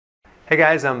Hey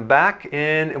guys, I'm back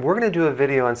and we're going to do a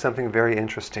video on something very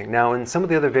interesting. Now, in some of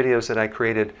the other videos that I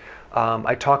created,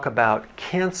 I talk about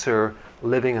cancer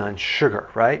living on sugar,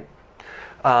 right?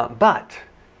 But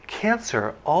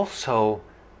cancer also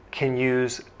can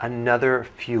use another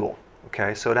fuel,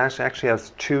 okay? So it actually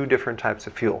has two different types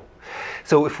of fuel.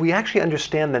 So if we actually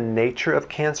understand the nature of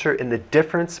cancer and the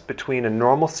difference between a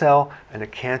normal cell and a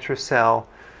cancerous cell,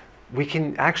 we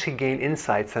can actually gain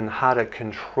insights on how to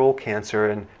control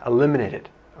cancer and eliminate it,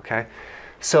 okay?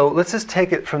 So let's just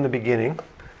take it from the beginning.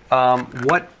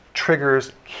 What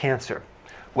triggers cancer?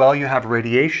 Well, you have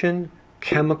radiation,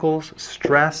 chemicals,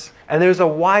 stress, and there's a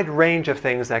wide range of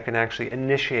things that can actually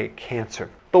initiate cancer.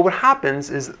 But what happens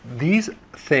is these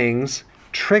things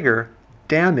trigger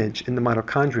damage in the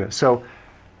mitochondria. So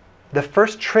the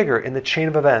first trigger in the chain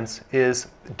of events is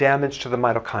damage to the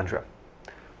mitochondria.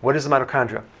 What is the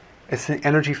mitochondria? It's an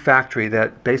energy factory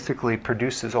that basically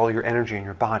produces all your energy in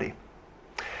your body.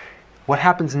 What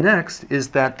happens next is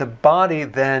that the body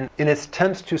then, in its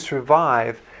attempts to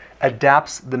survive,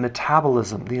 adapts the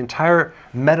metabolism. The entire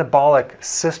metabolic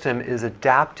system is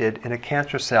adapted in a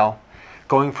cancer cell,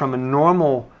 going from a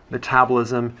normal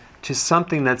metabolism to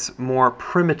something that's more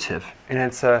primitive. And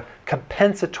it's a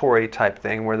compensatory type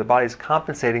thing where the body's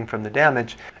compensating from the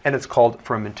damage, and it's called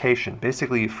fermentation.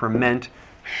 Basically, you ferment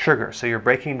sugar. So you're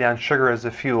breaking down sugar as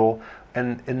a fuel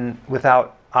and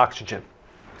without oxygen.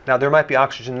 Now there might be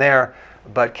oxygen there,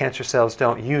 but cancer cells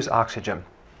don't use oxygen.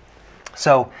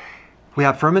 So we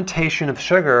have fermentation of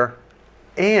sugar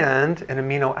and an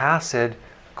amino acid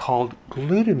called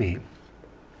glutamine.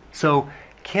 So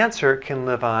cancer can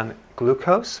live on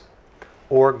glucose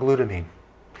or glutamine.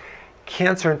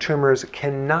 Cancer and tumors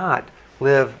cannot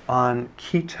live on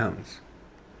ketones,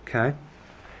 okay?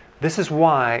 This is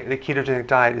why the ketogenic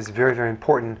diet is very, very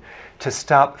important to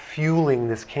stop fueling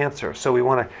this cancer. So we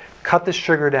want to cut the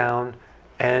sugar down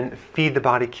and feed the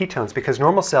body ketones, because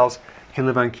normal cells can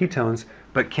live on ketones,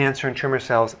 but cancer and tumor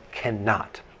cells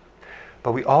cannot.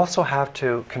 But we also have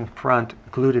to confront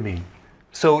glutamine.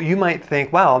 So you might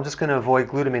think, wow, I'm just going to avoid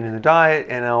glutamine in the diet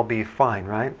and I'll be fine,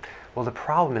 right? Well, the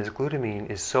problem is glutamine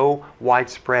is so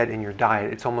widespread in your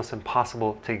diet, it's almost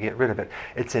impossible to get rid of it.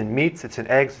 It's in meats, it's in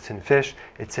eggs, it's in fish,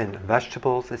 it's in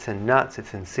vegetables, it's in nuts,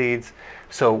 it's in seeds.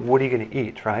 So what are you going to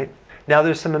eat, right? Now,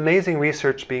 there's some amazing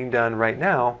research being done right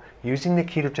now using the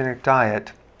ketogenic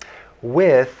diet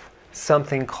with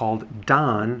something called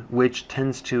DAN, which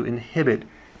tends to inhibit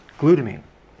glutamine.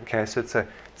 Okay, so it's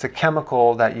a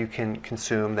chemical that you can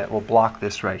consume that will block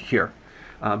this right here.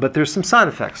 But there's some side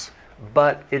effects.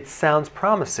 But it sounds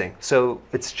promising. So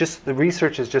it's just, the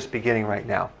research is just beginning right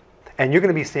now. And you're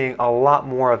going to be seeing a lot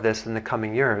more of this in the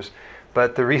coming years.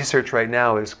 But the research right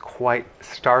now is quite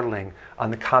startling on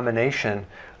the combination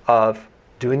of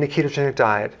doing the ketogenic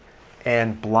diet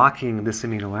and blocking this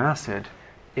amino acid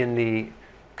in the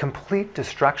complete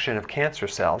destruction of cancer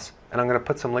cells. And I'm going to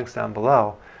put some links down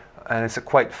below. And it's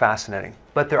quite fascinating.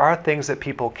 But there are things that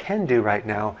people can do right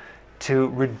now to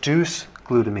reduce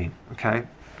glutamine, okay?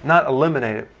 Not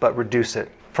eliminate it, but reduce it.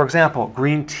 For example,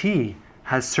 green tea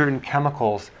has certain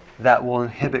chemicals that will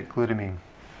inhibit glutamine.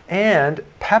 And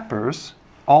peppers,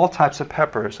 all types of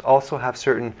peppers, also have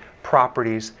certain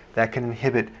properties that can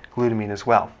inhibit glutamine as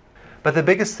well. But the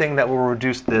biggest thing that will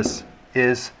reduce this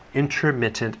is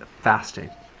intermittent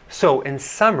fasting. So in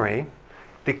summary,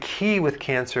 the key with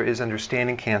cancer is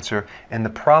understanding cancer, and the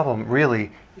problem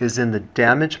really is in the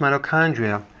damaged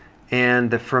mitochondria and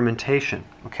the fermentation,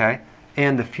 okay?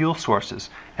 And the fuel sources,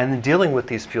 and then dealing with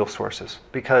these fuel sources.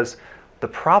 Because the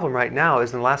problem right now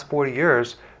is in the last 40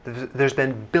 years, there's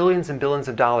been billions and billions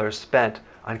of dollars spent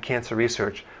on cancer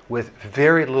research with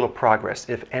very little progress,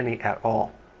 if any at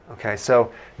all. Okay,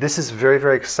 so this is very,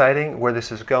 very exciting where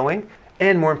this is going.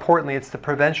 And more importantly, it's the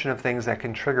prevention of things that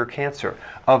can trigger cancer.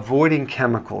 Avoiding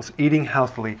chemicals, eating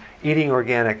healthily, eating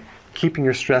organic, keeping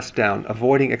your stress down,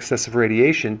 avoiding excessive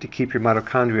radiation to keep your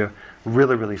mitochondria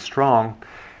really, really strong.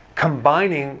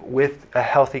 Combining with a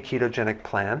healthy ketogenic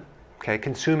plan, okay,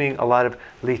 consuming a lot of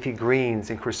leafy greens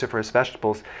and cruciferous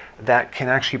vegetables that can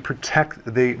actually protect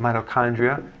the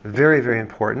mitochondria, very, very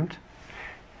important,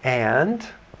 and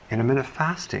intermittent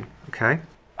fasting, okay?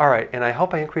 All right, and I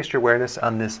hope I increased your awareness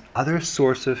on this other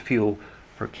source of fuel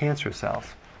for cancer cells.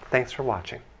 Thanks for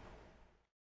watching.